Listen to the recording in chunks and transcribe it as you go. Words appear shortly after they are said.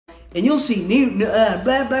and you'll see new blah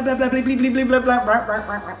blah blah blah blah blah blah blah blah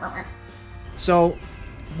blah blah blah. So,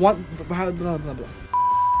 what? Blah blah blah blah.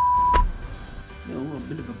 You know, a little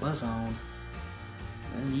bit of a buzz on.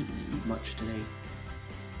 I didn't eat much today.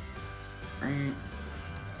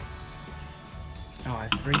 Oh, I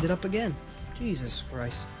freed it up again. Jesus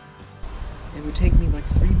Christ. It would take me like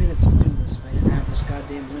 3 minutes to do this if I didn't have this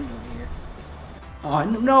goddamn window here. Oh,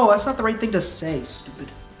 no, that's not the right thing to say,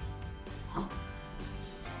 stupid.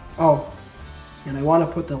 Oh, and I want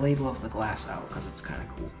to put the label of the glass out because it's kind of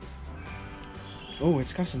cool. Oh,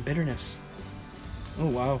 it's got some bitterness. Oh,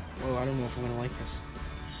 wow. Oh, I don't know if I'm going to like this.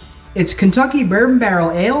 It's Kentucky Bourbon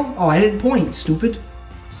Barrel Ale. Oh, I didn't point, stupid.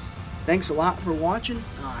 Thanks a lot for watching.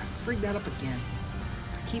 Oh, I freaked that up again.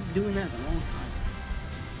 I keep doing that the wrong time.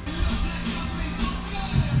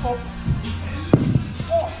 Oh.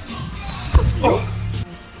 Oh.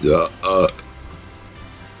 Yeah.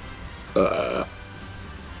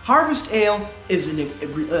 Harvest Ale is an...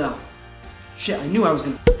 shit, I knew I was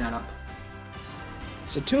going to put that up.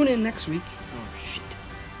 So tune in next week. Oh, shit.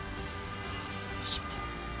 Shit.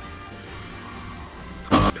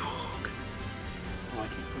 Dog. Oh, I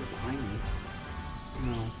can't put it behind me.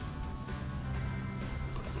 No.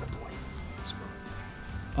 Put it in the point.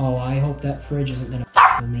 Oh, I hope that fridge isn't going to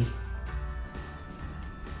with me.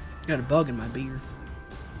 Got a bug in my beer.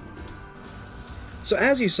 So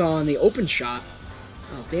as you saw in the open shot,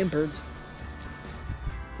 oh damn birds!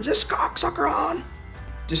 Is this cocksucker on?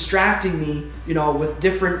 Distracting me, you know, with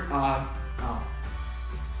different. Oh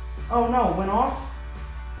no, it went off.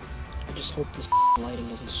 I just hope this lighting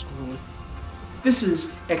doesn't screw me. This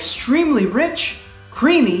is extremely rich,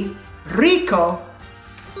 creamy, rico.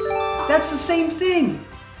 That's the same thing.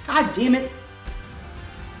 God damn it.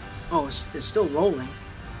 Oh, it's still rolling.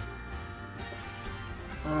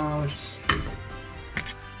 Oh, it's...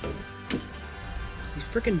 These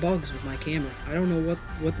frickin' bugs with my camera. I don't know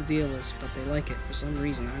what the deal is, but they like it for some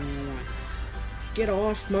reason. I don't know why. Get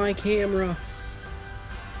off my camera!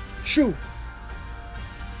 Shoo!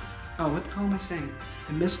 Oh, what the hell am I saying?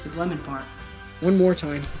 I missed the lemon part. One more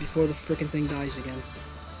time before the frickin' thing dies again.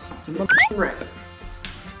 It's a motherfucking rip.